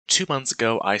2 months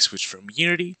ago, I switched from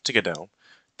Unity to Godot.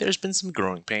 There's been some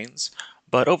growing pains,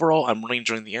 but overall I'm really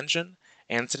enjoying the engine,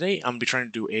 and today I'm going to be trying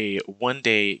to do a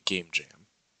one-day game jam.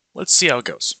 Let's see how it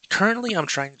goes. Currently, I'm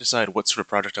trying to decide what sort of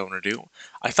project I want to do.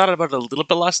 I thought about it a little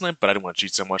bit last night, but I didn't want to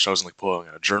cheat so much. I wasn't like pulling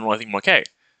out a journal. I think I'm like, hey,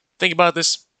 think about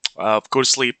this, go to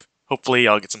sleep. Hopefully,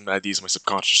 I'll get some ideas in my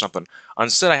subconscious or something.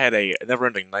 Instead, I had a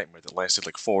never-ending nightmare that lasted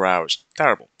like 4 hours.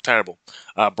 Terrible, terrible.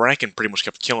 Bracken pretty much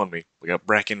kept killing me. We got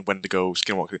Bracken, Wendigo,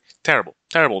 Skinwalker. Terrible,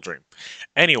 terrible dream.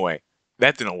 Anyway,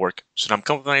 that didn't work, so now I'm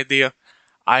coming up with an idea.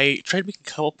 I tried making a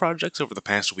couple projects over the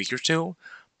past week or two,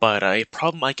 but a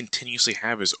problem I continuously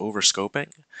have is overscoping.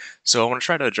 So I want to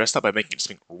try to address that by making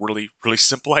something really, really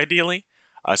simple, ideally.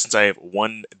 Since I have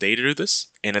 1 day to do this,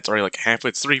 and it's already like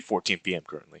halfway. It's 3:14 p.m.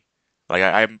 currently. Like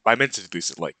I meant to do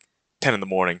this at like 10 in the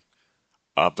morning,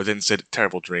 but then said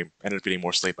terrible dream. Ended up getting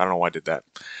more sleep. I don't know why I did that.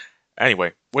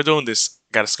 Anyway, we're doing this.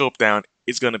 Got a scope down.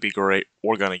 It's gonna be great.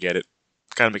 We're gonna get it.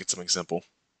 Gotta make it something simple.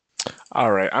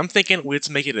 Alright, I'm thinking let's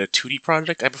make it a 2D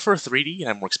project. I prefer 3D, and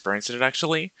I'm more experienced in it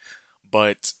actually.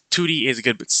 But 2D is a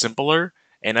good bit simpler,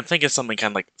 and I'm thinking something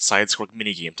kind of like side-scroll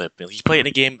mini-game type thing. You play it in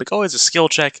a game, like, oh, it's a skill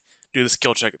check, do the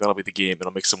skill check, that'll be the game,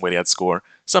 it'll make some way to add score.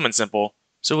 Something simple.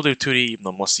 So we'll do 2D, even though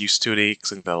I'm less used to 2D,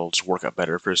 because I think that'll just work out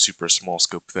better for a super small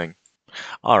scope thing.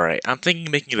 Alright, I'm thinking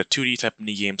of making it a 2D type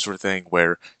mini-game sort of thing,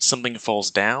 where something falls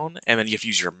down, and then you have to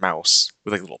use your mouse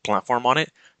with like a little platform on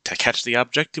it to catch the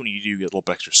object. When you do, you get a little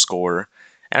bit extra score.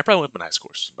 And I probably went with high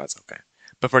scores, but that's okay.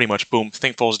 But pretty much, boom,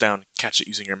 thing falls down, catch it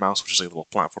using your mouse, which is like a little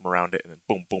platform around it, and then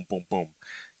boom, boom, boom, boom.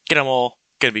 Get them all.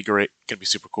 Gonna be great. Gonna be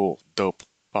super cool. Dope.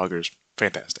 Poggers.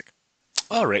 Fantastic.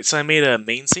 Alright, so I made a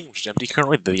main scene, which is empty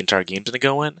currently, that the entire game's gonna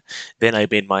go in. Then I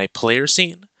made my player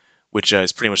scene, which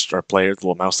is pretty much our player, the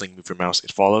little mouse thing, move your mouse,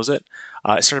 it follows it.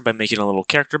 I started by making a little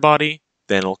character body,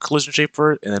 then a little collision shape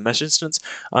for it, and then mesh instance.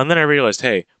 And then I realized,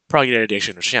 hey, probably get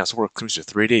radiation or chance, we're close to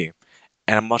 3D.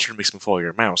 And I'm not sure it makes me follow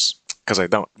your mouse, because I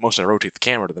don't. Mostly I rotate the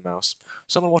camera to the mouse.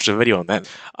 So I'm gonna watch a video on that.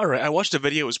 Alright, I watched a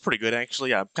video, it was pretty good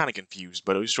actually. I'm kinda confused,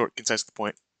 but it was short, concise to the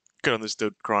point. Good on this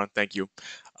dude, Kron, thank you.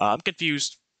 I'm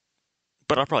confused,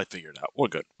 but I'll probably figure it out. We're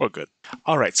good. We're good.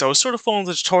 Alright, so I was sort of following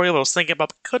the tutorial, but I was thinking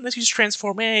about, couldn't I use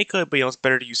transform? Yeah, I could, but you know, it's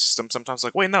better to use system sometimes.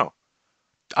 Like, wait, no.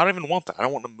 I don't even want that. I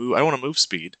don't want to move. I don't want to move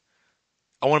speed.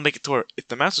 I want to make it to where if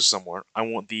the mouse is somewhere, I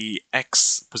want the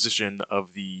X position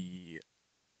of the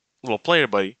little player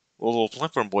buddy, little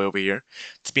platform boy over here,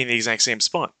 to be in the exact same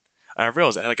spot. And I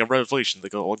realized I had like a revelation,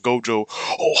 like a Gojo,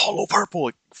 oh, hollow purple,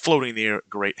 like floating in the air.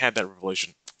 Great, had that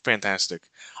revelation. Fantastic.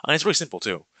 And it's really simple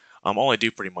too. All I do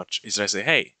pretty much is I say,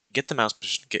 hey, get the mouse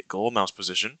position, get goal mouse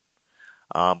position,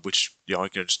 which you know you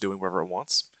can just do wherever it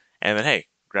wants, and then hey,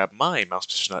 grab my mouse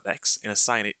position.x and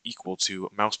assign it equal to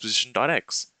mouse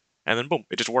position.x, and then boom,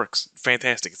 it just works.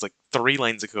 Fantastic. It's like 3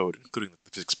 lines of code, including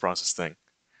the physics process thing.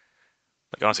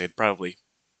 Like honestly, I'd probably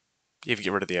even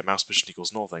get rid of the mouse position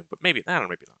equals null thing, but maybe I don't know,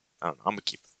 maybe not. I don't know. I'm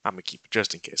gonna keep it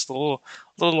just in case. A little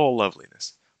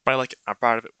loveliness. But I like it. I'm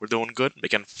proud of it. We're doing good,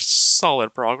 making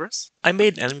solid progress. I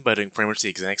made an enemy by doing pretty much the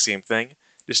exact same thing.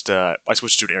 Just I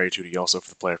switched to an area 2D also for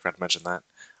the player. I forgot to mention that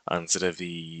instead of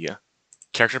the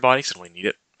character body, because I don't really need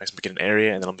it. I just make it an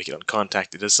area, and then I'll make it on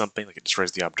contact. It does something like it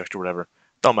destroys the object or whatever.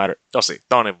 Don't matter. Don't see.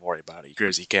 Don't even worry about it. You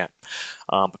crazy cat.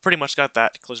 But pretty much got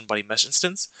that collision body mesh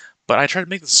instance. But I tried to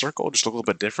make the circle just look a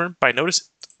little bit different. But I noticed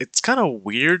it's kind of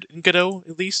weird in Godot,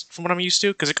 at least from what I'm used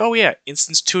to. Because like, oh yeah,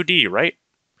 instance 2D, right?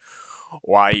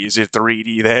 Why is it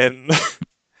 3D then?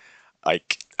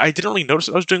 Like, I didn't really notice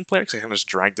what I was doing player because I kind of just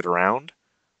dragged it around.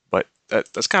 But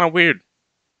that's kind of weird.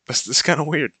 That's kind of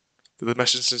weird. The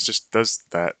mesh instance just does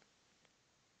that.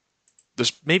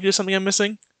 Maybe there's something I'm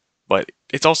missing, but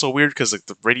it's also weird because like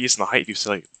the radius and the height. If you say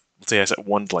like, let's say I set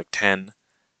 1 to like 10,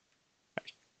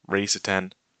 radius to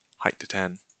 10, height to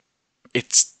 10,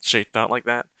 it's shaped out like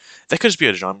that. That could just be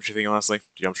a geometry thing, honestly.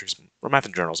 Geometry, or math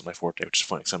and journals is my forte, which is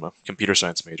funny because I'm a computer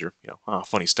science major. You know,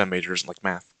 funny STEM majors and like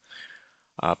math.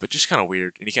 But just kind of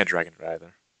weird, and you can't drag it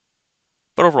either.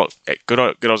 But overall, hey,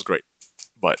 Godot's great.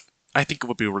 But I think it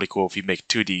would be really cool if you make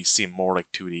 2D seem more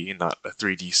like 2D and not a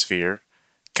 3D sphere.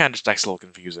 Kind of just acts a little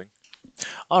confusing.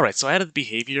 Alright, so I added the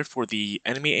behavior for the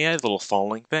enemy AI, the little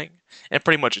falling thing. And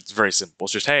pretty much it's very simple.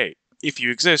 It's just, hey, if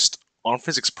you exist on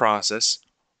physics process,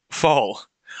 fall.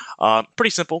 Pretty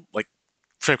simple. Like,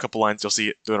 for a couple lines, you'll see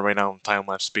it doing it right now on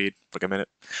time-lapse speed, like a minute.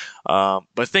 But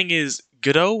the thing is,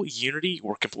 Godot, Unity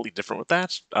work completely different with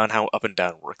that, on how up and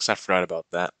down works. I forgot about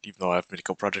that, even though I've made a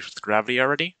couple projects with Gravity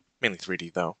already. Mainly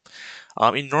 3D, though.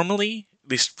 And normally,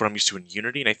 at least what I'm used to in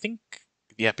Unity, and I think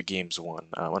the Epic Games one,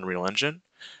 Unreal Engine,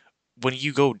 when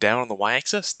you go down on the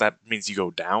y-axis, that means you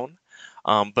go down.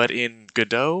 But in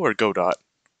Godot, or Godot,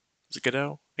 is it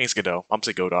Godot? think it's Godot. I'm gonna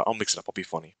say Godot. I'll mix it up. I'll be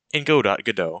funny. In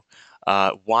Godot,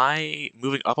 why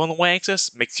moving up on the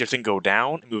y-axis makes your thing go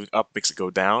down, and moving up makes it go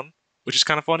down, which is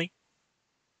kind of funny.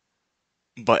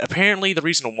 But apparently, the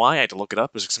reason why I had to look it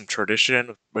up is like some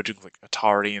tradition by doing like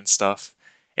Atari and stuff,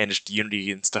 and just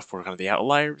Unity and stuff were kind of the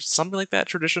outliers, something like that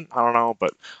tradition. I don't know,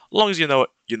 but as long as you know it,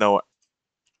 you know it.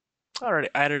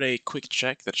 Alright, I added a quick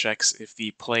check that checks if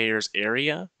the player's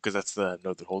area, because that's the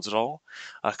node that holds it all,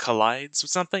 collides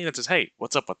with something that says, hey,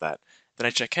 what's up with that? Then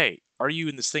I check, hey, are you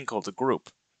in this thing called a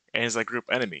group? And is that group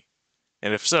enemy?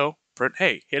 And if so, print,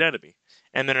 hey, hit enemy.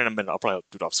 And then in a minute, I'll probably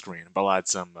do it off screen, but I'll add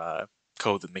some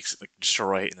code that makes it like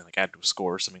destroy and then like add to a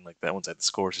score or something like that once I add the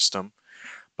score system.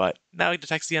 But now it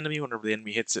detects the enemy whenever the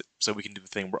enemy hits it, so we can do the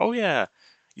thing where, oh yeah,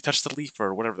 you touched the leaf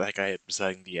or whatever the heck I had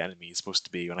deciding the enemy is supposed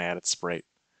to be when I added sprite.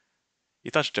 You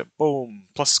touched it. Boom.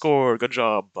 Plus score. Good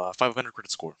job. 500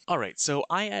 credit score. Alright, so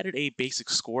I added a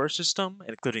basic score system,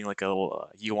 including like a little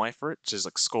UI for it, which is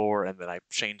like score, and then I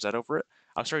changed that over it.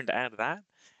 I was starting to add that, and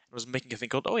was making a thing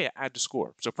called, oh yeah, add to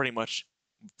score. So pretty much,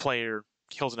 player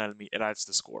kills an enemy, it adds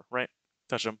the score, right?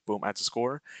 Touch them, boom, adds a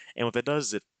score. And what that does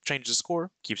is it changes the score,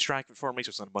 keeps track of it for me, so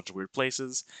it's in a bunch of weird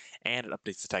places, and it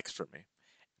updates the text for me.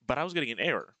 But I was getting an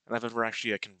error, and I've never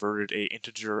actually converted a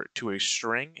integer to a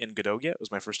string in Godot yet. It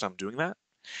was my first time doing that.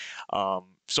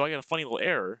 So I got a funny little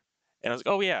error, and I was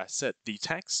like, oh yeah, set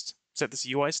this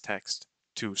UI's text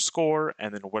to score,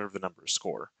 and then whatever the number is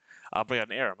score. But I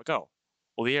got an error. I'm like, oh,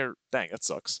 well the error, dang, that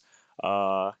sucks.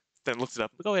 Then looked it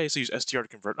up. I'm like, oh yeah, so use str to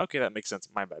convert. Okay, that makes sense.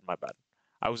 My bad.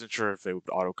 I wasn't sure if it would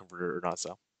auto convert it or not,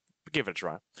 so give it a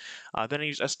try. Then I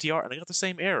used str, and I got the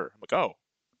same error. I'm like, oh,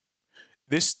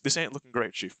 this ain't looking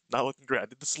great, Chief. Not looking great. I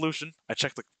did the solution. I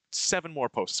checked like 7 more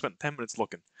posts. Spent 10 minutes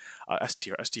looking.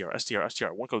 str,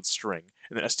 one code string,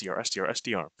 and then str.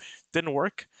 Didn't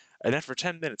work. And then for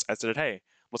 10 minutes, I said, hey,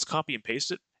 let's copy and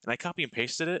paste it. And I copy and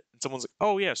pasted it, and someone's like,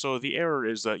 oh yeah, so the error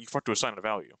is you forgot to assign a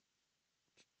value.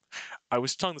 I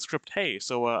was telling the script, hey,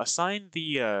 so assign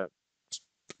the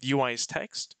UI's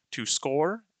text to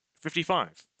score 55.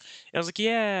 And I was like,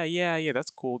 yeah,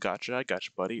 that's cool. Gotcha, I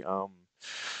gotcha, buddy.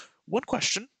 One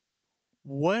question.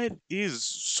 What is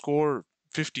score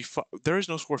 55? There is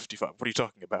no score 55. What are you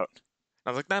talking about?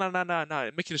 I was like,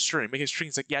 no. Make it a string. Make it a string.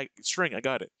 He's like, yeah, string. I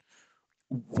got it.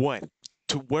 What?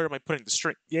 To where am I putting the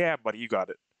string? Yeah, buddy, you got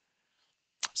it.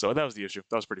 So that was the issue.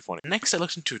 That was pretty funny. Next, I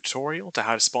looked into a tutorial to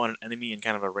how to spawn an enemy in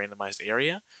kind of a randomized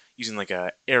area using like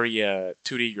a area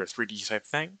 2D or 3D type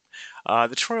thing. The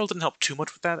tutorial didn't help too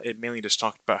much with that. It mainly just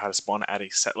talked about how to spawn at a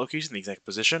set location, the exact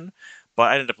position. But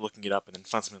I ended up looking it up and then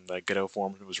found something in the Godot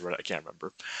forum. It was Reddit, I can't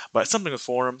remember. But something with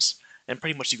forums, and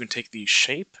pretty much you can take the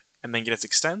shape and then get its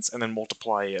extents and then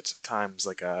multiply it times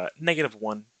like a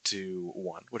 -1 to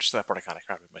 1, which that part I kind of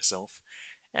crafted myself.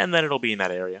 And then it'll be in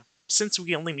that area. Since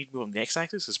we only need to move on the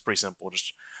x-axis, it's pretty simple.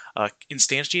 Just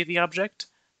instantiate the object,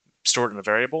 store it in a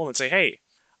variable, and then say, hey,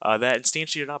 that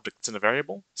instantiated object that's in a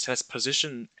variable set its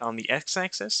position on the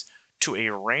x-axis to a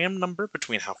random number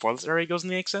between how far this area goes in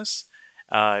the axis.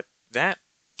 That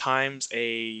times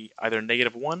either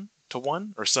 -1 to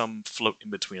 1 or some float in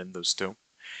between those two.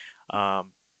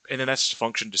 And then that's just a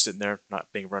function just sitting there,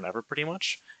 not being run ever, pretty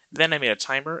much. Then I made a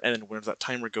timer, and then whenever that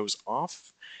timer goes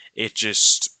off, it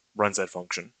just runs that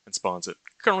function and spawns it.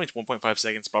 Currently it's 1.5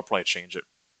 seconds, but I'll probably change it.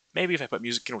 Maybe if I put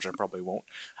music in, which I probably won't,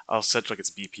 I'll set like its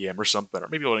BPM or something, or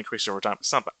maybe I'll increase it over time.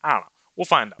 Something, I don't know. We'll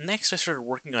find out. Next, I started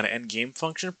working on an end game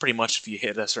function. Pretty much, if you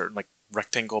hit a certain like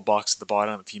rectangle box at the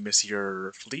bottom, if you miss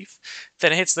your leaf,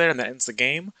 then it hits there and that ends the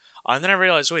game. And then I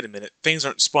realized, wait a minute, things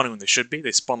aren't spawning when they should be.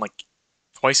 They spawn like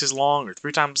twice as long, or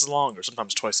 3 times as long, or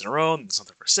sometimes twice in a row, and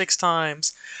something for 6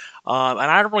 times. And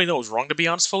I don't really know what was wrong, to be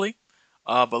honest, fully.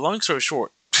 But long story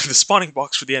short, the spawning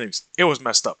box for the enemies, it was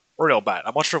messed up. Real bad.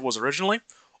 I'm not sure if it was originally,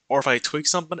 or if I tweaked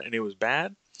something and it was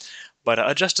bad. But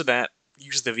adjusted that,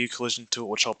 used the view collision tool,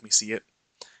 which helped me see it.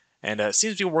 And it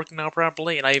seems to be working now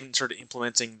properly, and I even started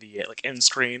implementing the like end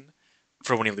screen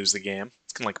for when you lose the game.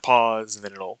 It's kind of like pause, and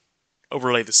then it'll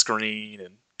overlay the screen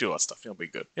and do all that stuff. It'll be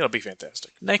good. It'll be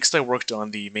fantastic. Next, I worked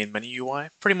on the main menu UI.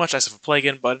 Pretty much I have a play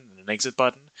again button and an exit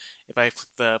button. If I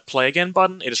click the play again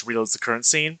button, it just reloads the current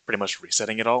scene, pretty much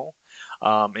resetting it all.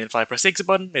 And if I press the exit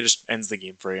button, it just ends the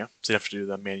game for you. So you have to do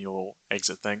the manual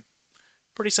exit thing.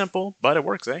 Pretty simple, but it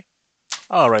works, eh?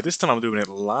 Alright, this time I'm doing it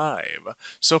live.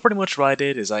 So pretty much what I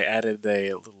did is I added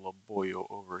a little boyo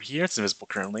over here. It's invisible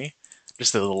currently.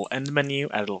 Just a little end menu,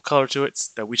 added a little color to it.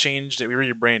 That we changed it, we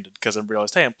rebranded because I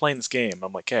realized, hey, I'm playing this game.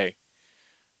 I'm like, hey.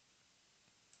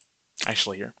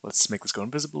 Actually, here, let's make this go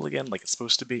invisible again like it's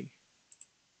supposed to be.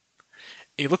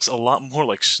 It looks a lot more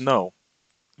like snow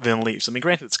than leaves. I mean,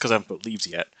 granted, it's because I haven't put leaves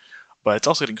yet. but it's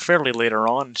also getting fairly later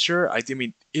on. Sure, I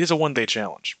mean, it is a one-day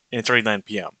challenge, and it's already 9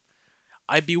 p.m.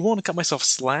 I'd be willing to cut myself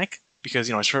slack because,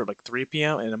 I start at like 3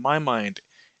 p.m., and in my mind,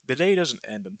 the day doesn't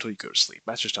end until you go to sleep.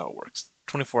 That's just how it works.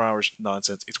 24 hours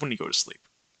nonsense, it's when you go to sleep.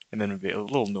 And then maybe a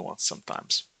little nuance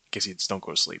sometimes, in case you just don't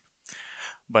go to sleep.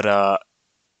 But,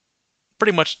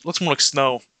 pretty much, looks more like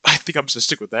snow. I think I'm just gonna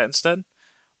stick with that instead.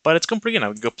 But it's going pretty good now.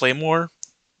 We can go play more.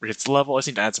 It's the level. I just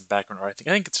need to add some background art. I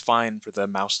think it's fine for the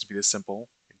mouse to be this simple.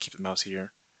 I can keep the mouse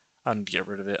here. I don't get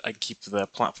rid of it. I can keep the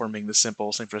platform being this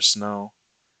simple. Same for snow.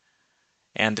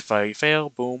 And if I fail,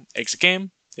 boom, exit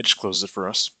game. It just closes it for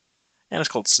us. And it's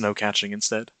called snow catching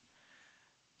instead.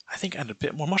 I think I add a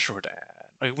bit more. I'm not sure what to add.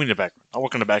 We need a background. I'll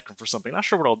work on the background for something. Not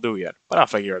sure what I'll do yet, but I'll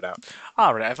figure it out.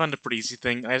 Alright, I found a pretty easy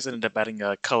thing. I just ended up adding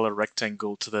a color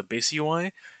rectangle to the base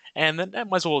UI, and then I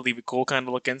might as well leave it cool kind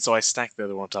of looking, so I stacked the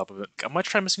other one on top of it. I might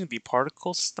try messing with the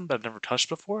particle system that I've never touched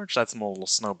before, just add some little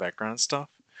snow background stuff.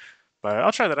 But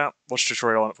I'll try that out. Watch a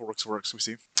tutorial on it. If it works, we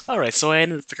see. Alright, so I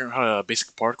ended up figuring out how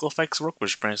basic particle effects work,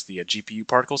 which branches the GPU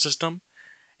particle system.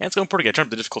 And it's going pretty good. I turned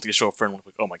up the difficulty to show a friend,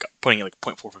 like, oh my god, putting it like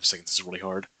 0.45 seconds is really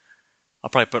hard. I'll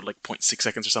probably put like 0.6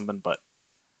 seconds or something, but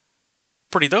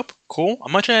pretty dope. Cool.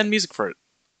 I might try to add music for it.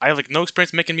 I have like no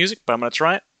experience making music, but I'm gonna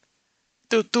try it.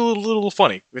 Do a little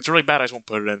funny. If it's really bad, I just won't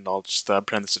put it in, and I'll just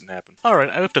pretend this didn't happen. Alright,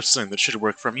 I looked up something that should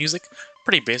work for music.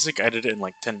 Pretty basic. I did it in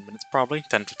like 10 minutes probably.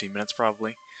 10-15 minutes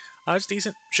probably. It's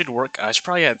decent. Should work. I should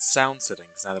probably add sound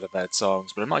settings now that I've added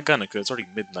songs, but I'm not gonna because it's already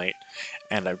midnight,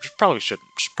 and I probably shouldn't.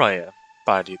 Should probably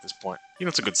bad at this point. You know,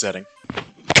 it's a good setting.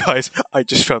 Guys, I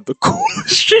just found the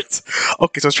coolest shit.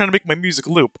 Okay, so I was trying to make my music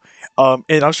loop, and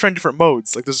I was trying different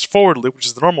modes. Like there's forward loop, which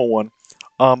is the normal one,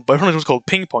 but I was called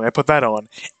ping pong. I put that on,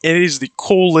 and it is the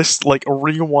coolest like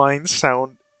rewind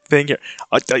sound thing here.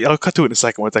 I'll cut to it in a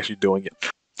second when it's actually doing it.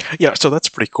 Yeah, so that's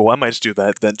pretty cool. I might just do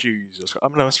that then. Jesus,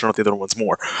 I'm gonna mess around with the other ones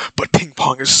more. But ping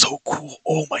pong is so cool.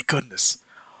 Oh my goodness,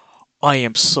 I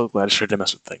am so glad I started to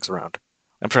mess with things around.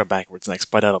 I'm trying backwards next,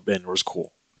 but that in was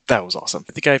cool. That was awesome.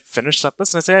 I think I finished up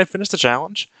this, and I say I finished the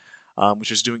challenge,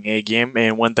 which is doing a game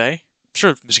in one day. I'm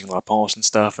sure missing a lot of polish and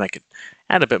stuff, and I could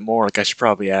add a bit more. Like I should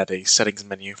probably add a settings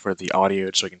menu for the audio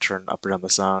so I can turn up or down the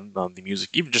sound on the music,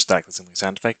 even just that, with something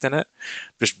sound effect in it.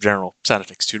 Just general sound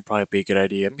effects too would probably be a good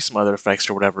idea. Maybe some other effects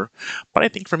or whatever. But I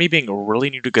think for me being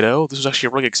really new to Godot, this was actually a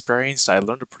really good experience. I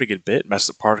learned a pretty good bit, messed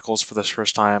with particles for this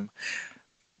first time,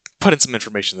 put in some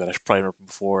information that I should probably remember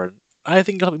before, and I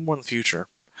think it'll help me more in the future.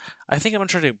 I think I'm going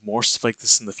to try to do more stuff like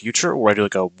this in the future, where I do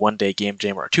like a one-day game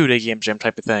jam or a two-day game jam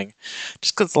type of thing,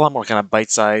 just because it's a lot more kind of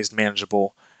bite-sized,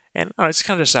 manageable, and it's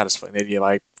kind of just satisfying. The idea of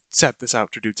I set this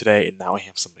out to do today, and now I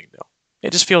have something new.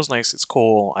 It just feels nice, it's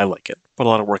cool, I like it. Put a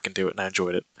lot of work into it, and I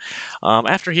enjoyed it.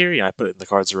 After here, I put it in the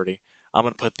cards already. I'm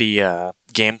going to put the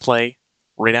gameplay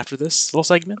right after this little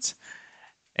segment.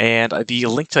 And the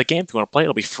link to the game, if you want to play,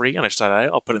 it'll be free on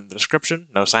itch.io. I'll put it in the description.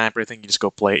 No sign up or anything. You just go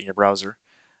play it in your browser,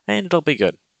 and it'll be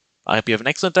good. I hope you have an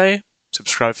excellent day.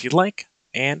 Subscribe if you'd like,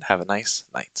 and have a nice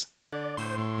night.